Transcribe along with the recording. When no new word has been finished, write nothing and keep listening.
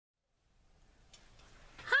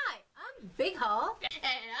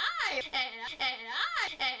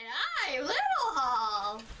Little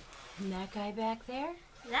Haul. And that guy back there?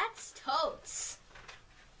 That's Totes.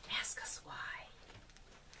 Ask us why.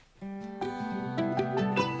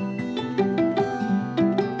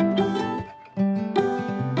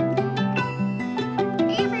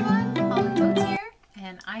 Hey everyone, Haul-N-Totes here,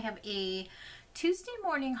 and I have a Tuesday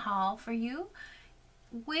morning haul for you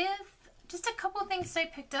with just a couple things I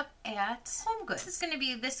picked up at HomeGoods. This is going to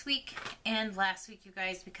be this week and last week, you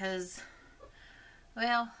guys, because,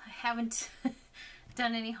 well, I haven't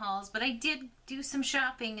done any hauls, but I did do some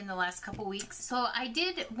shopping in the last couple weeks. So I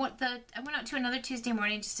went out to another Tuesday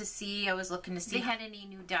morning just to see. I was looking to see if they had any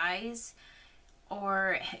new dyes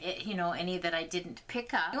or, you know, any that I didn't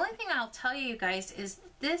pick up. The only thing I'll tell you guys is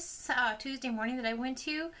this Tuesday morning that I went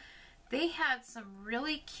to, they had some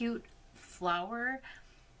really cute flower,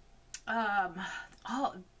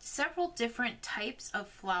 several different types of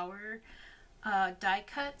flower die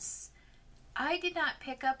cuts. I did not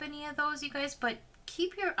pick up any of those, you guys, but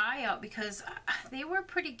keep your eye out because they were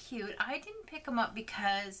pretty cute. I didn't pick them up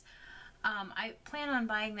because I plan on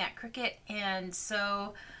buying that Cricut, and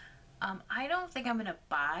so I don't think I'm gonna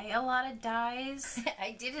buy a lot of dyes.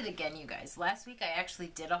 I did it again, you guys. Last week I actually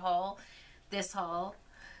did a haul, this haul,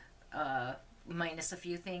 minus a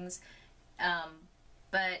few things,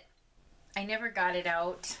 but I never got it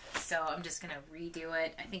out, so I'm just gonna redo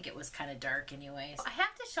it. I think it was kind of dark anyways. I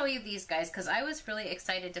have to show you these guys because I was really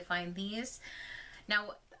excited to find these.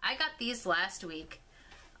 Now, I got these last week,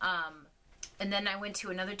 and then I went to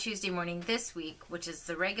another Tuesday morning this week, which is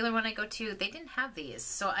the regular one I go to. They didn't have these,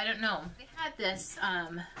 so I don't know. They had this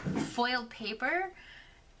foiled paper,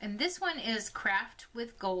 and this one is craft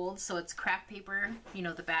with gold, so it's craft paper, you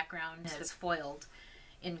know, the background is foiled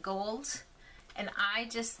in gold, and I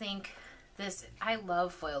just think this, I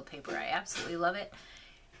love foiled paper. I absolutely love it.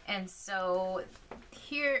 And so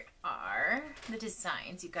here are the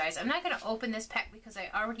designs, you guys. I'm not going to open this pack because I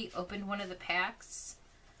already opened one of the packs,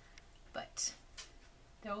 but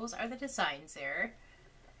those are the designs there.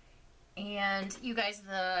 And you guys,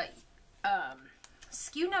 the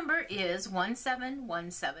SKU number is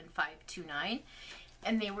 1717529,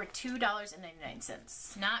 and they were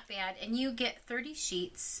 $2.99. Not bad, and you get 30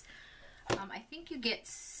 sheets. I think you get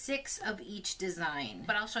 6 of each design,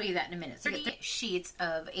 but I'll show you that in a minute. So you get sheets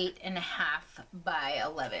of 8.5 by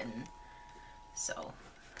 11. So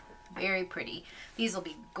very pretty. These will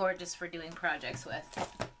be gorgeous for doing projects with.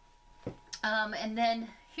 And then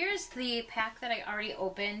here's the pack that I already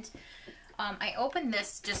opened. I opened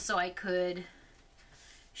this just so I could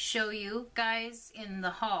show you guys in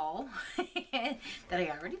the haul that I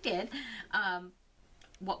already did.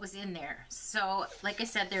 What was in there. So like I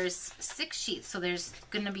said, there's 6 sheets, so there's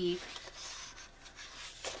gonna be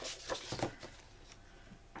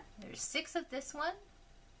 6 of this one,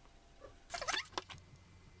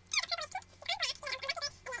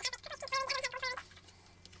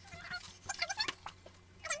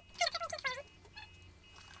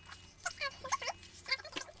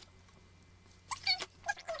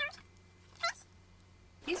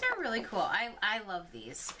 these are really cool. I love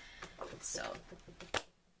these. So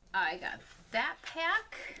I got that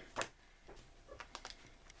pack,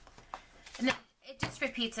 and then it just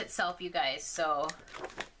repeats itself, you guys, so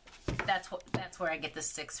that's where I get the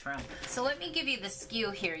 6 from. So let me give you the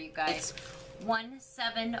SKU here, you guys.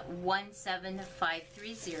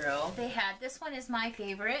 1717530. They had, this one is my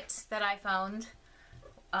favorite that I found.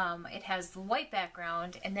 It has the white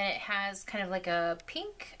background, and then it has kind of like a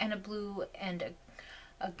pink and a blue and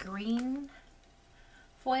a green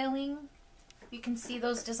foiling. You can see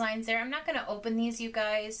those designs there. I'm not going to open these, you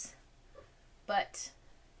guys, but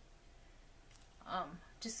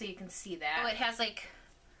just so you can see that. Oh, it has like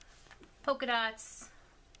polka dots,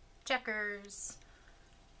 checkers,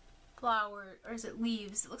 flower, or is it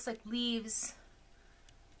leaves? It looks like leaves,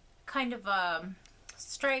 kind of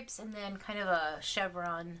stripes, and then kind of a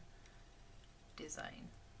chevron design.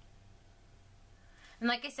 And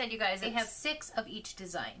like I said, you guys, they have 6 of each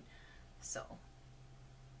design. So,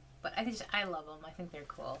 but I love them. I think they're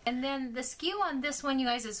cool. And then the SKU on this one, you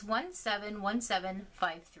guys, is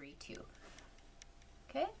 1717532.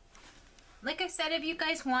 Okay? Like I said, if you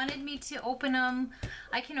guys wanted me to open them,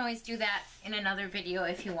 I can always do that in another video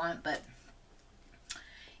if you want, but...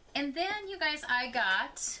 And then, you guys, I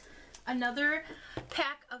got another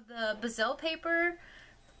pack of the Bazille paper,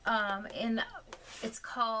 and it's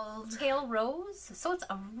called Pale Rose. So it's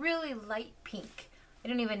a really light pink. I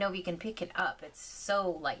don't even know if you can pick it up. It's so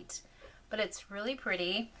light, but it's really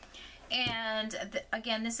pretty. And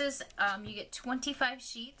again, this is, you get 25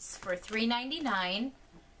 sheets for $3.99.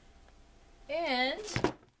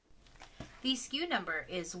 And The SKU number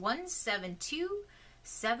is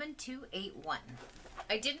 1727281.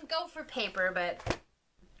 I didn't go for paper, but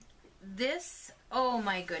this, oh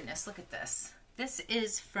my goodness, look at this. This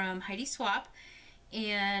is from Heidi Swapp,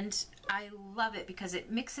 and I love it because it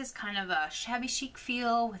mixes kind of a shabby chic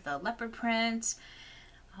feel with a leopard print,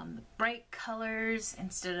 bright colors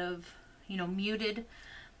instead of, you know, muted.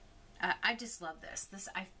 I just love this.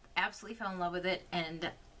 I absolutely fell in love with it, and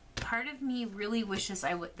part of me really wishes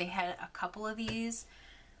they had a couple of these,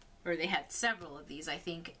 or they had several of these, I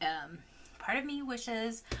think. Part of me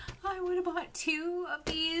wishes I would have bought 2 of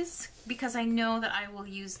these because I know that I will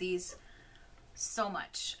use these so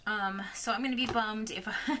much. So I'm going to be bummed if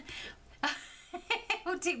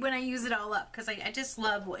when I use it all up, because I just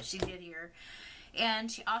love what she did here.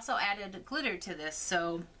 And she also added glitter to this.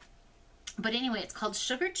 So, but anyway, it's called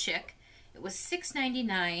Sugar Chick. It was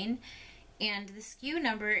 $6.99, and the SKU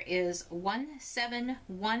number is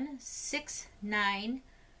 1716915.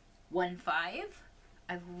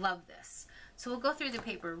 I love this. So we'll go through the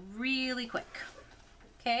paper really quick.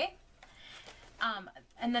 Okay?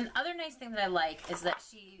 And then the other nice thing that I like is that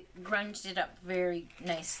she grunged it up very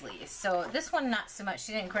nicely. So this one, not so much.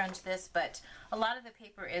 She didn't grunge this, but a lot of the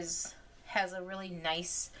paper has a really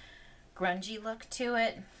nice grungy look to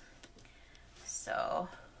it. So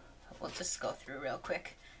we'll just go through real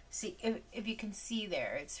quick. See, if you can see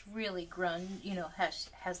there, it's really grunge, you know,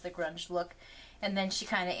 has the grunge look. And then she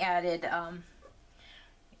kind of added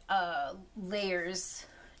layers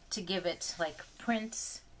to give it like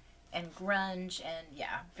print and grunge, and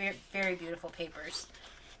yeah, very, very beautiful papers.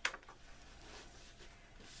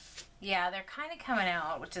 Yeah, they're kind of coming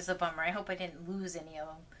out, which is a bummer. I hope I didn't lose any of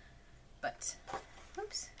them. But,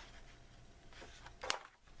 oops.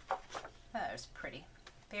 That was pretty.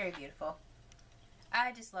 Very beautiful.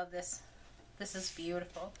 I just love this. This is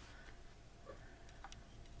beautiful.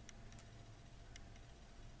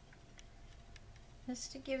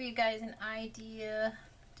 Just to give you guys an idea,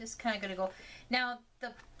 just kind of going to go. Now,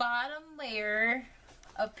 the bottom layer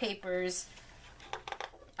of papers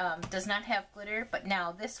does not have glitter, but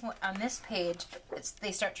now this one on this page,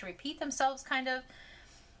 they start to repeat themselves kind of,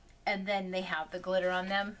 and then they have the glitter on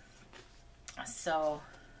them. So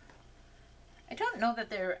I don't know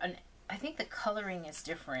that I think the coloring is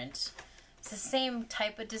different. It's the same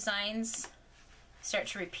type of designs. Start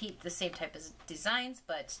to repeat the same type of designs,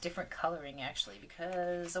 but different coloring actually,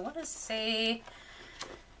 because I want to say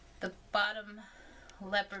the bottom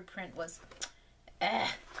leopard print was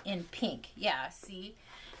in pink. Yeah, see?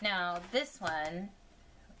 Now this one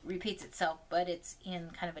repeats itself, but it's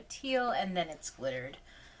in kind of a teal, and then it's glittered.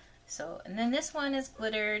 So, and then this one is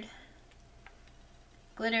glittered.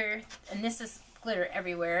 Glitter, and this is glitter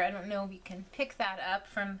everywhere. I don't know if you can pick that up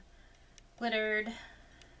from glittered.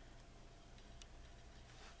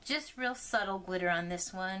 Just real subtle glitter on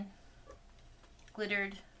this one.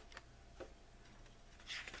 Glittered.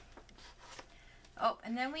 Oh,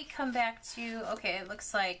 and then we come back to, okay, it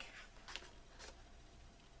looks like,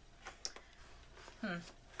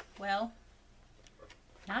 well,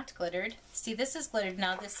 not glittered. See, this is glittered,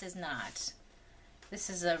 now this is not.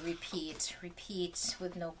 This is a repeat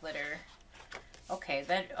with no glitter. Okay,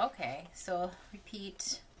 okay, so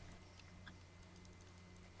repeat.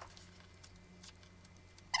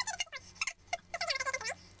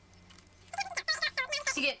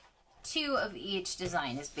 So you get 2 of each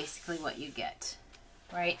design is basically what you get,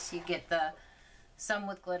 right? So you get some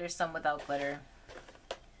with glitter, some without glitter.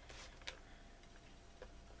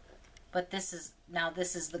 But this is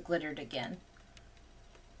the glittered again.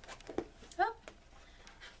 Oh,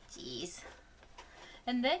 jeez.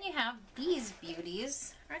 And then you have these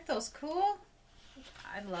beauties. Aren't those cool?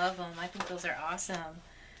 I love them. I think those are awesome.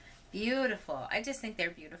 Beautiful. I just think they're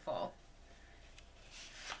beautiful.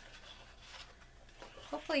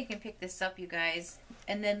 Hopefully you can pick this up, you guys.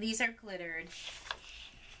 And then these are glittered.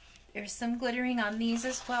 There's some glittering on these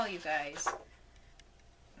as well, you guys.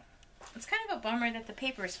 It's kind of a bummer that the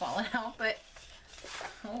paper is falling out, but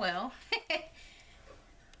oh well.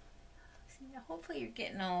 Hopefully you're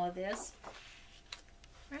getting all of this.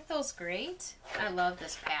 Aren't those great? I love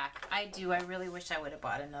this pack. I do. I really wish I would have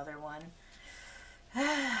bought another one.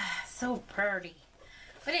 So pretty.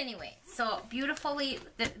 But anyway, so beautifully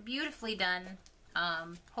done.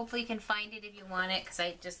 Hopefully you can find it if you want it, because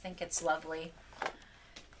I just think it's lovely.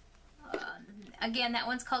 Again, that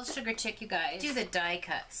one's called Sugar Chick, you guys. Do the die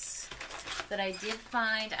cuts that I did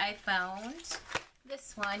find. I found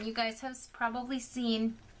this one. You guys have probably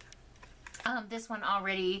seen this one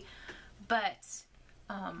already, but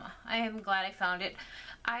I am glad I found it.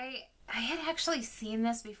 I had actually seen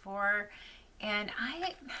this before, and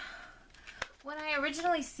when I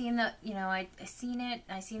originally seen the, you know, I seen it,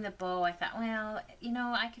 I seen the bow. I thought, well, you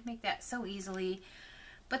know, I could make that so easily.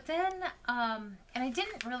 But then, and I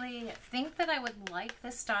didn't really think that I would like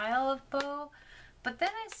this style of bow, but then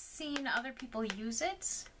I seen other people use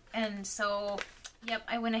it, and so, yep,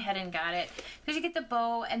 I went ahead and got it. Because you get the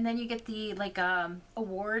bow, and then you get the, like,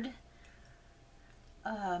 award.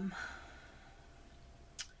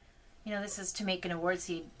 You know, this is to make an award,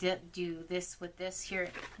 so you do this with this here.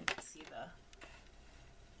 You can see the...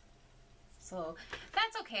 So,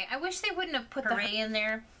 that's okay. I wish they wouldn't have put the hooray in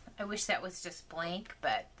there. I wish that was just blank,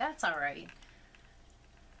 but that's alright.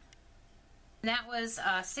 That was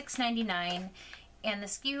 $6.99, and the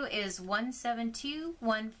SKU is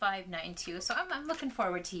 1721592. So I'm looking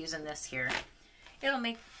forward to using this here. It'll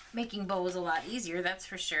make making bows a lot easier, that's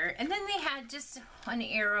for sure. And then they had just an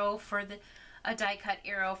arrow for a die cut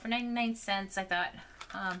arrow for 99 cents. I thought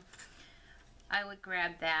I would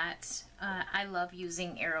grab that. I love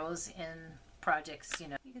using arrows in projects, you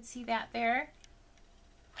know. You can see that there.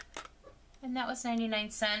 And that was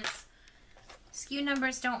 99 cents. SKU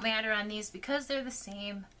numbers don't matter on these because they're the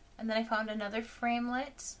same. And then I found another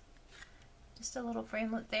framelit. Just a little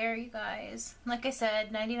framelit there, you guys. Like I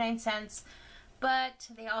said, 99 cents. But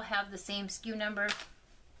they all have the same SKU number.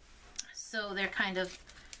 So they're kind of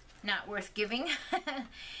not worth giving. And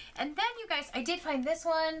then, you guys, I did find this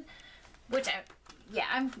one. Which,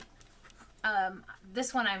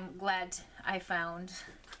 this one I'm glad I found.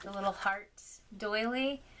 The little heart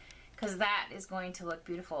doily. Because that is going to look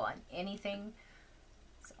beautiful on anything.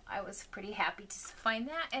 So I was pretty happy to find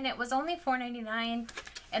that. And it was only $4.99.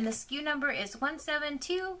 And the SKU number is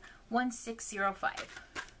 1721605.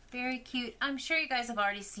 Very cute. I'm sure you guys have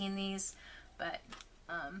already seen these. But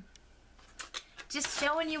just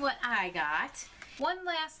showing you what I got. One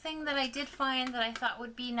last thing that I did find that I thought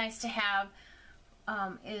would be nice to have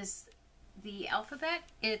is the alphabet.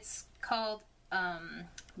 It's called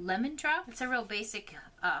Lemon Drop. It's a real basic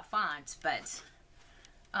font, but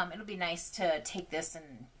it'll be nice to take this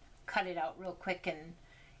and cut it out real quick and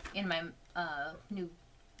in my new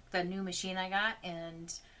machine I got,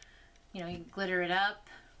 and you know, you can glitter it up,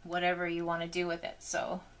 whatever you want to do with it.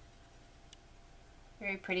 So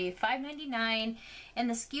very pretty. $5.99, and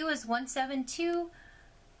the SKU is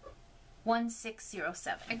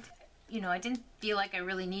 1721607. You know, I didn't feel like I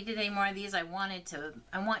really needed any more of these. I want to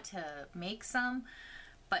make some,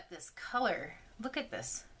 but this color, look at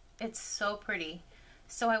this. It's so pretty.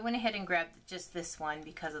 So I went ahead and grabbed just this one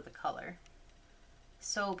because of the color.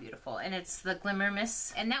 So beautiful. And it's the Glimmer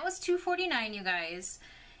Mist, and that was $2.49, you guys.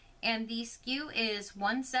 And the SKU is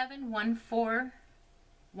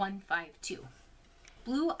 1714152.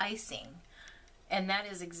 Blue icing. And that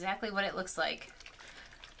is exactly what it looks like.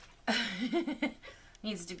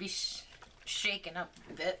 Needs to be shaken up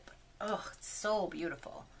a bit. Oh, it's so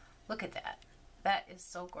beautiful. Look at that. That is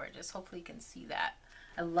so gorgeous. Hopefully you can see that.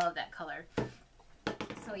 I love that color.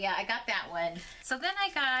 So yeah, I got that one. So then I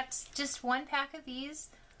got just one pack of these.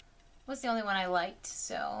 Was the only one I liked.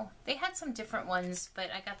 So they had some different ones, but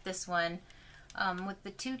I got this one with the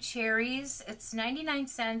 2 cherries. It's 99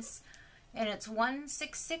 cents, and it's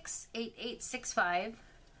 1668865.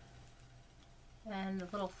 And the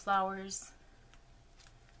little flowers.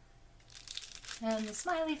 And the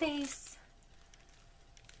smiley face.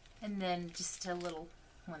 And then just a little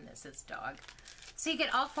one that says dog. So you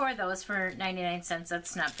get all 4 of those for 99 cents.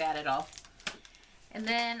 That's not bad at all. And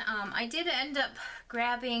then I did end up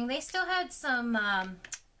grabbing, they still had some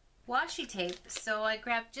washi tape. So I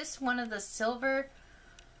grabbed just one of the silver.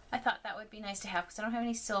 I thought that would be nice to have because I don't have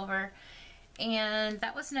any silver. And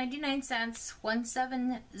that was 99 cents,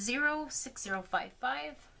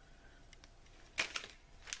 1706055.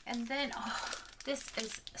 And then, oh, this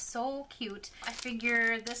is so cute. I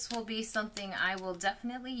figure this will be something I will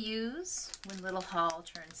definitely use when little Hall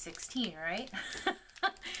turns 16, right?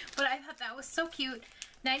 But I thought that was so cute.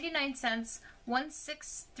 99 cents,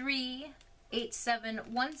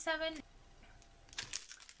 1638717.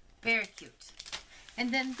 Very cute.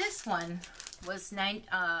 And then this one was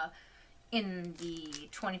in the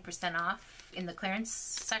 20% off, in the clearance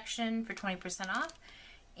section for 20% off.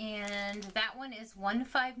 And that one is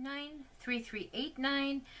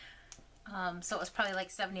 1593389. So it was probably like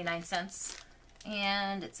 79 cents.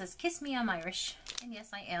 And it says, "Kiss me, I'm Irish." And yes,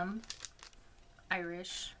 I am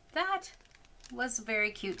Irish. That was very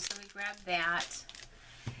cute, so we grabbed that.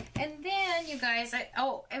 And then, you guys, I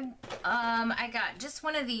got just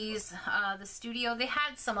one of these, the Studio. They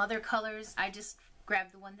had some other colors. I just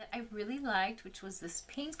grabbed the one that I really liked, which was this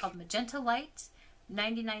pink called Magenta Light.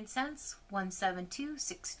 99 cents,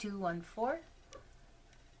 1726214.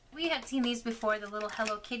 We had seen these before, the little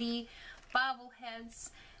Hello Kitty,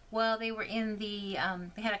 bobbleheads. Well, they were in the,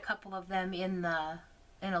 they had a couple of them in a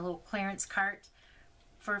little clearance cart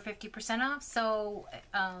for 50% off. So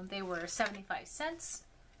they were 75 cents.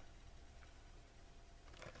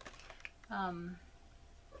 And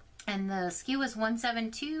the SKU was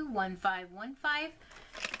 1721515.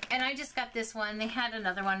 And I just got this one. They had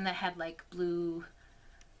another one that had like a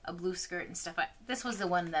blue skirt and stuff. This was the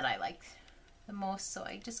one that I liked the most, so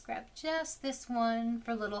I just grabbed just this one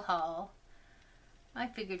for Little Haul. I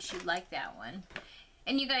figured she'd like that one.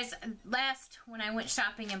 And you guys, when I went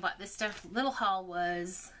shopping and bought this stuff, Little Haul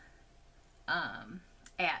was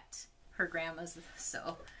at her grandma's,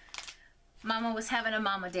 so Mama was having a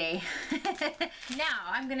mama day. Now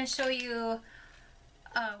I'm gonna show you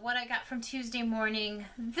what I got from Tuesday morning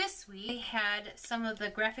this week. I had some of the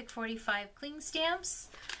Graphic 45 cling stamps,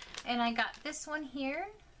 and I got this one here.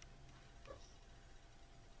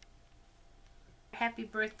 Happy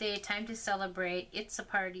birthday, time to celebrate, it's a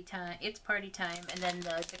party time, it's party time, and then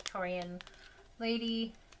the Victorian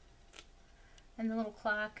lady and the little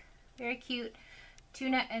clock, very cute.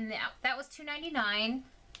 And that was $2.99,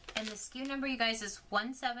 and the SKU number, you guys, is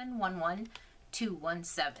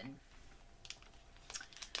 1711217.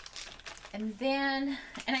 And then,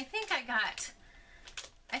 and I think I got,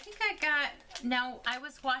 now I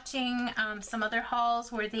was watching some other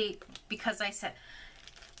hauls where because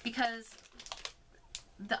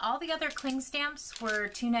all the other cling stamps were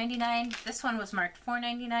 $2.99. This one was marked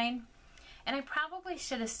 $4.99, and I probably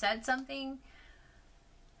should have said something.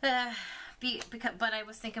 But I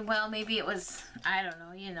was thinking, well, maybe it was, I don't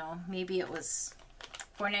know, you know, maybe it was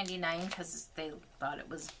 $4.99 because they thought it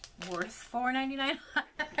was worth $4.99.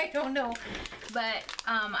 I don't know, but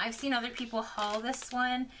I've seen other people haul this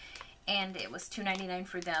one, and it was $2.99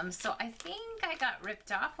 for them. So I think I got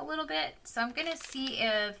ripped off a little bit. So I'm gonna see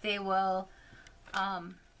if they will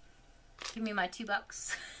give me my $2.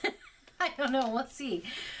 I don't know, we'll see.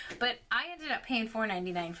 But I ended up paying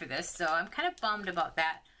 $4.99 for this, so I'm kind of bummed about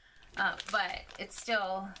that. But it's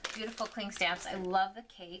still beautiful cling stamps. I love the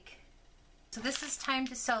cake. So this is time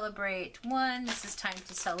to celebrate 1. This is time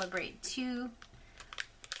to celebrate 2.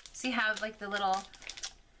 See how like the little,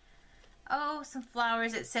 oh, some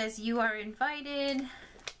flowers. It says you are invited.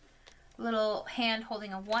 Little hand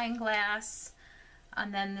holding a wine glass.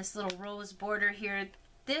 And then this little rose border here.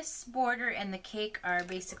 This border and the cake are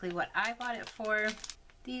basically what I bought it for.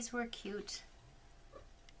 These were cute.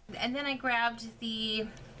 And then I grabbed the,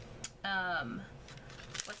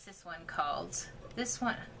 what's this one called? This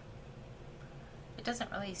one, it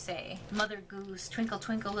doesn't really say. Mother Goose, Twinkle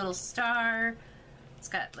Twinkle Little Star. It's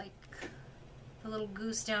got like the little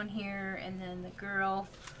goose down here, and then the girl.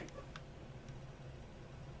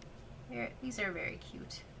 These are very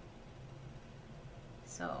cute.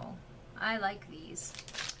 So I like these.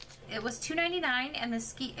 It was $2.99, and the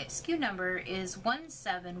SKU number is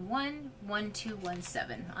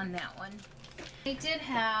 1711217 on that one. They did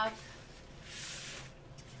have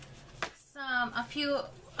a few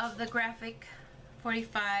of the Graphic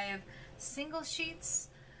 45 single sheets.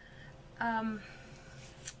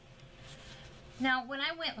 Now when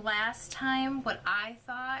I went last time, what I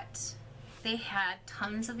thought, they had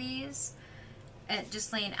tons of these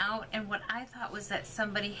just laying out, and what I thought was that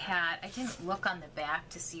somebody had, I didn't look on the back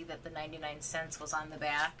to see that the 99 cents was on the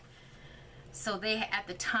back. So they, at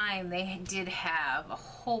the time, they did have a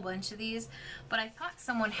whole bunch of these, but I thought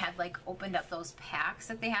someone had like opened up those packs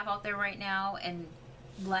that they have out there right now and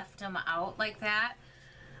left them out like that.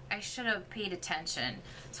 I should have paid attention.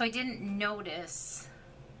 So I didn't notice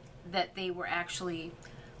that they were actually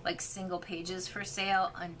like single pages for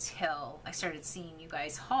sale until I started seeing you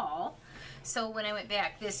guys haul. So when I went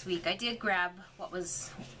back this week, I did grab what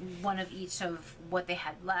was one of each of what they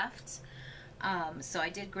had left. So I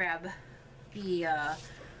did grab the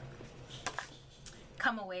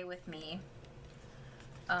Come Away With Me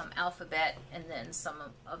alphabet, and then some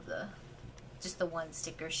of the, just the one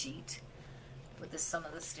sticker sheet with some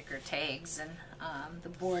of the sticker tags, and the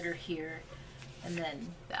border here, and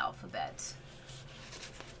then the alphabet.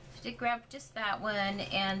 I did grab just that one,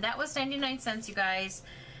 and that was 99 cents, you guys,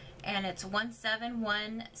 and it's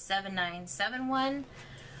 1717971.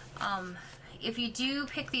 If you do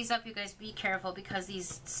pick these up, you guys be careful, because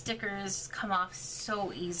these stickers come off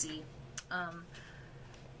so easy.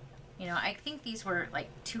 You know, I think these were like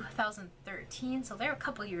 2013, so they're a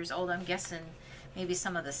couple years old. I'm guessing maybe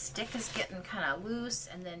some of the stick is getting kind of loose,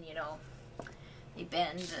 and then, you know, they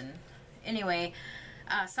bend. And anyway,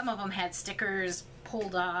 some of them had stickers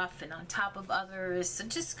pulled off and on top of others. So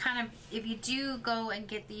just kind of, if you do go and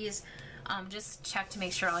get these, just check to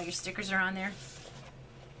make sure all your stickers are on there.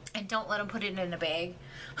 And don't let them put it in a bag.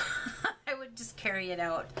 I would just carry it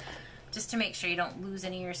out just to make sure you don't lose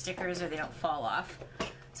any of your stickers or they don't fall off.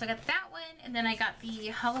 So I got that one, and then I got the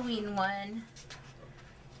Halloween one,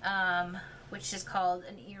 which is called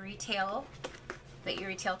an Eerie Tale, the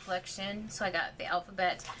Eerie Tale collection. So I got the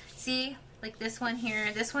alphabet. See, like this one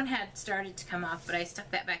here, this one had started to come off, but I stuck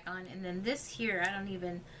that back on. And then this here,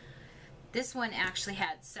 this one actually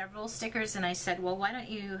had several stickers, and I said, well, why don't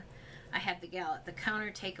you, I had the gal at the counter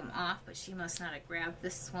take them off, but she must not have grabbed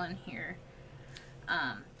this one here.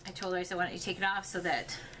 I told her, I said, why don't you take it off so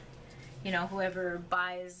that, you know, whoever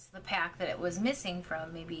buys the pack that it was missing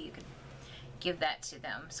from, maybe you could give that to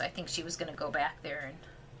them. So I think she was going to go back there and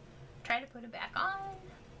try to put it back on,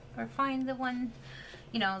 or find the one,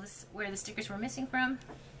 you know, this where the stickers were missing from.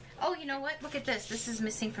 Oh, you know what? Look at this. This is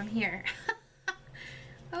missing from here.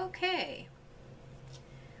 Okay.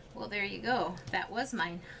 Well, there you go. That was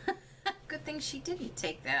mine. Good thing she didn't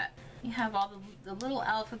take that. You have all the little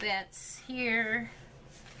alphabets here,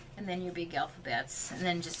 and then your big alphabets, and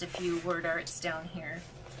then just a few word arts down here.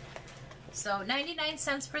 So 99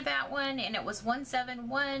 cents for that one, and it was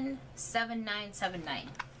 1717979.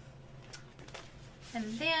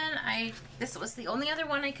 And then this was the only other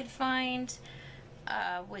one I could find,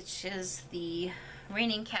 which is the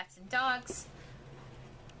Raining Cats and Dogs.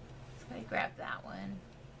 So I grabbed that one.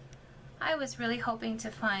 I was really hoping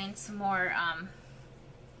to find some more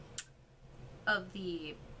of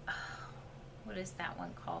the, what is that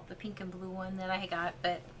one called? The pink and blue one that I got,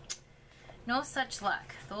 but no such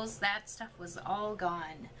luck. That stuff was all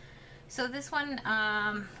gone. So this one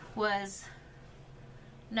was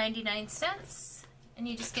 99 cents, and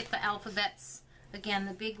you just get the alphabets. Again,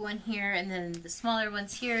 the big one here, and then the smaller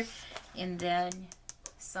ones here, and then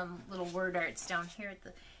some little word arts down here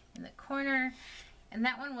in the corner. And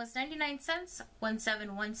that one was 99 cents,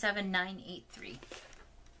 1717983.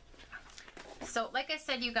 So like I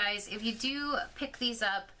said, you guys, if you do pick these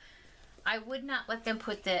up, I would not let them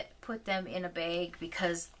put them in a bag,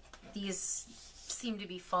 because these seem to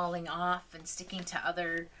be falling off and sticking to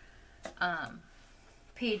other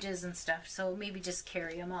pages and stuff. So maybe just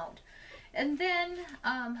carry them out. And then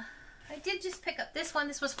I did just pick up this one.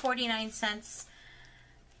 This was 49 cents.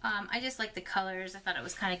 I just like the colors. I thought it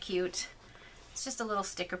was kind of cute. It's just a little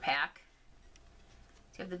sticker pack.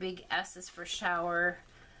 So you have the big S's for shower,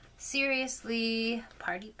 seriously,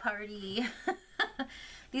 party, party.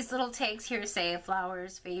 These little tags here say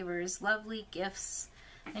flowers, favors, lovely gifts.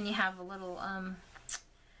 And you have a little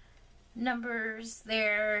numbers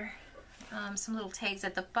there. Some little tags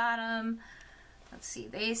at the bottom. Let's see,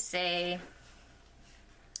 they say,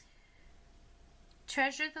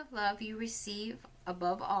 treasure the love you receive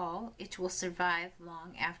above all. It will survive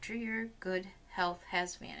long after your good health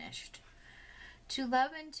has vanished. To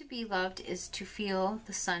love and to be loved is to feel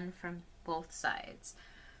the sun from both sides.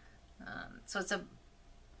 So it's a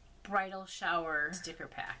bridal shower sticker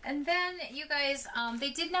pack. And then, you guys,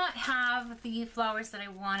 they did not have the flowers that I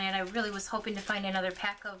wanted. I really was hoping to find another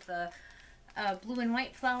pack of the blue and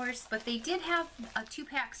white flowers, but they did have 2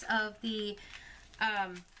 packs of the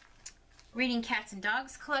Raining Cats and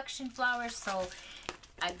Dogs collection flowers, so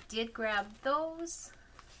I did grab those.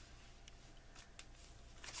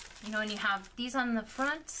 You know, and you have these on the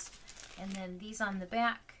front and then these on the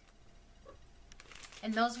back.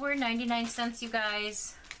 And those were 99 cents, you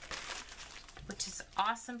guys, which is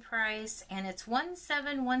awesome price, and it's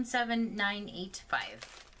 1717985.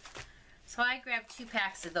 So I grabbed 2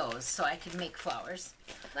 packs of those so I could make flowers.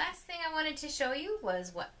 Last thing I wanted to show you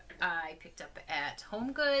was what I picked up at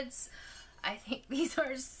HomeGoods. I think these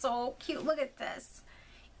are so cute. Look at this.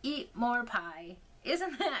 Eat more pie.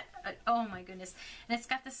 Isn't that, oh my goodness. And it's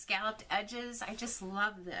got the scalloped edges. I just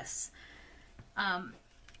love this. And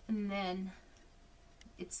then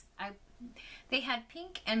they had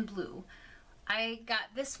pink and blue. I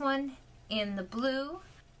got this one in the blue.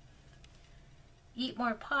 Eat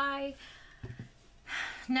more pie.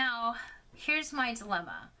 Now, here's my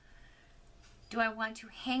dilemma. Do I want to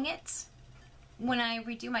hang it? When I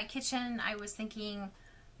redo my kitchen, I was thinking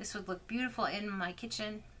this would look beautiful in my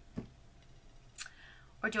kitchen.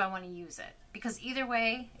 Or do I want to use it? Because either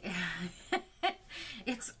way,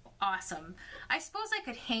 it's awesome. I suppose I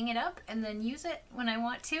could hang it up and then use it when I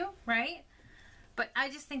want to, right? But I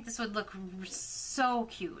just think this would look so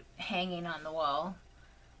cute hanging on the wall.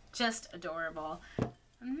 Just adorable.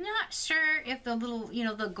 I'm not sure if the little, you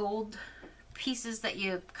know, the gold pieces that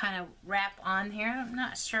you kind of wrap on here, I'm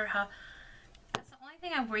not sure how. That's the only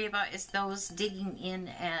thing I worry about, is those digging in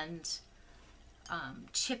and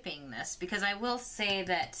chipping this, because I will say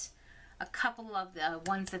that a couple of the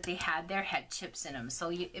ones that they had there had chips in them.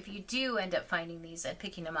 So if you do end up finding these and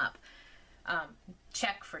picking them up,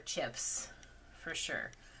 check for chips for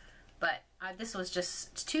sure. But this was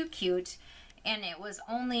just too cute, and it was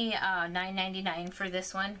only $9.99 for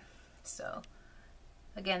this one. So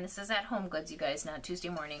again, this is at Home Goods, you guys, not Tuesday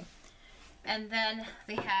Morning. And then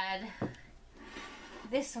they had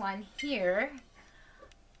this one here,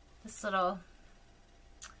 this little,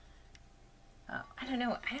 I don't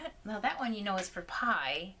know, that one, you know, is for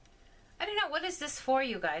pie. I don't know, what is this for,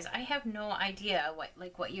 you guys? I have no idea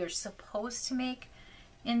what you're supposed to make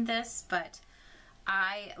in this, but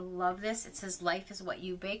I love this. It says life is what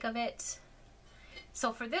you bake of it.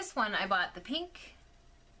 So for this one, I bought the pink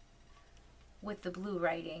with the blue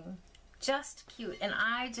writing. Just cute. And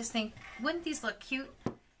I just think, wouldn't these look cute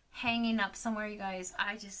hanging up somewhere, you guys?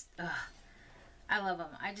 I love them.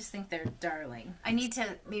 I just think they're darling. I need to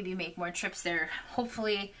maybe make more trips there.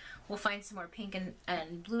 Hopefully we'll find some more pink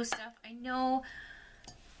and blue stuff. I know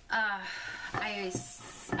I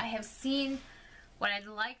have seen, what I'd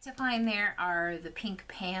like to find there are the pink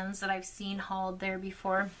pans that I've seen hauled there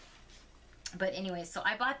before. But anyway, so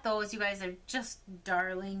I bought those. You guys are just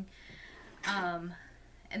darling.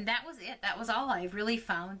 And that was it. That was all I really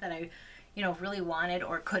found that I, really wanted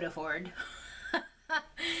or could afford.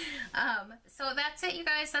 So that's it, you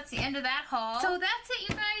guys. That's the end of that haul. So that's it,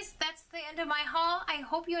 you guys. That's the end of my haul. I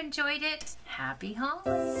hope you enjoyed it. Happy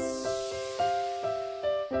hauls.